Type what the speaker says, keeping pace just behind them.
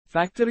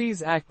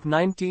Factories Act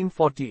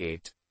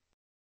 1948.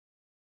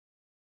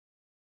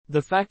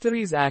 The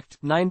Factories Act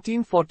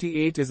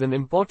 1948 is an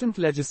important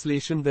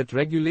legislation that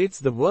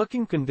regulates the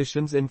working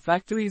conditions in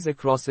factories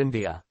across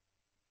India.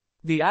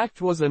 The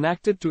Act was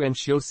enacted to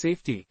ensure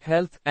safety,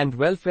 health, and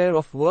welfare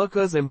of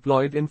workers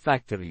employed in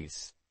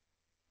factories.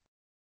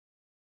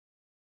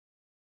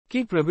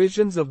 Key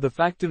provisions of the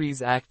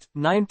Factories Act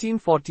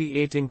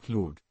 1948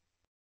 include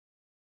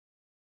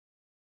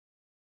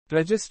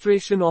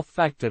registration of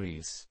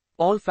factories.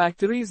 All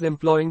factories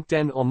employing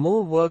 10 or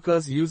more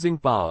workers using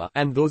power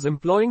and those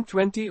employing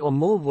 20 or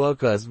more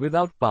workers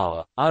without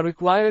power are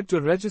required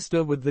to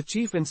register with the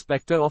Chief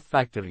Inspector of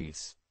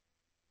Factories.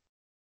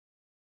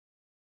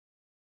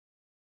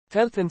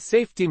 Health and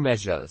safety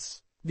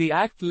measures. The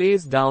Act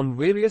lays down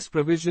various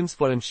provisions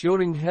for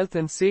ensuring health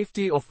and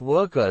safety of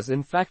workers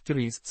in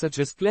factories such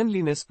as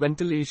cleanliness,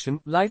 ventilation,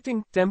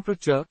 lighting,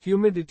 temperature,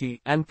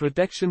 humidity, and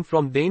protection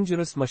from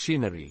dangerous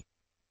machinery.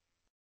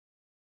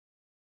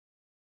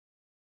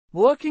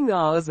 Working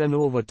hours and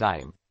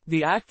overtime.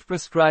 The Act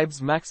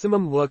prescribes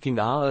maximum working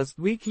hours,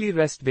 weekly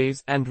rest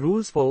days, and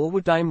rules for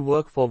overtime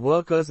work for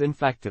workers in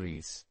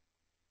factories.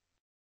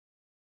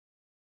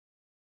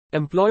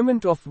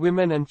 Employment of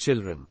women and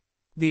children.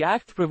 The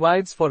Act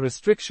provides for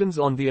restrictions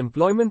on the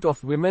employment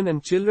of women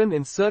and children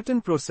in certain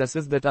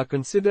processes that are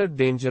considered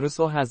dangerous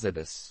or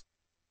hazardous.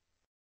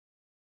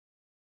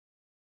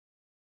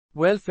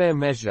 Welfare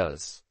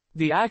measures.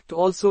 The Act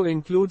also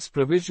includes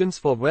provisions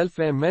for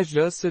welfare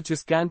measures such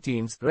as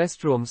canteens,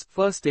 restrooms,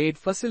 first aid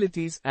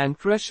facilities, and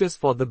creches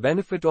for the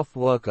benefit of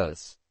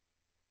workers.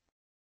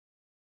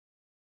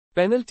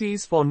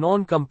 Penalties for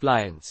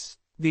non-compliance.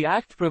 The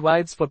Act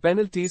provides for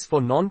penalties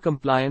for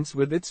non-compliance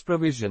with its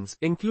provisions,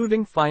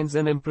 including fines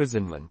and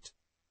imprisonment.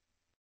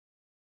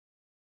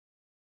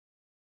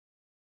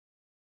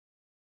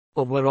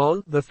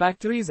 Overall, the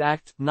Factories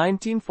Act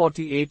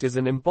 1948 is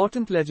an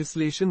important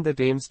legislation that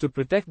aims to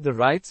protect the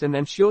rights and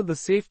ensure the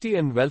safety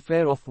and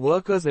welfare of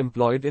workers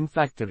employed in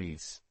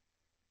factories.